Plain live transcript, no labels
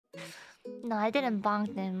No, I didn't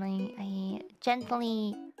bonk them. I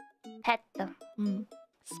gently pet them.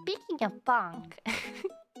 Speaking of bonk,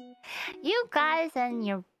 you guys and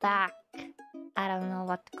your back. I don't know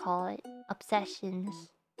what to call it.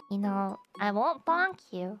 Obsessions. You know, I won't bonk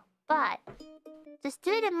you, but just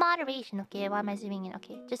do it in moderation, okay? Why am I zooming in?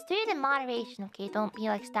 Okay, just do it in moderation, okay? Don't be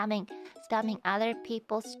like spamming other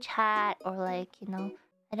people's chat or like, you know,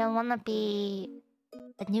 I don't want to be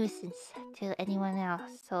a nuisance to anyone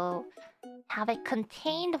else. So have it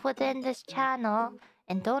contained within this channel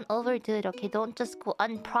and don't overdo it, okay? Don't just go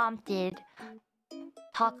unprompted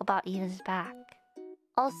talk about Ian's back.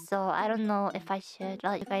 Also, I don't know if I should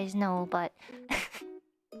let you guys know, but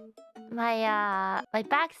my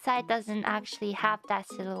backside doesn't actually have that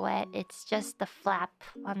silhouette. It's just the flap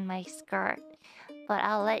on my skirt. But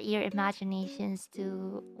I'll let your imaginations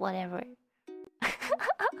do whatever.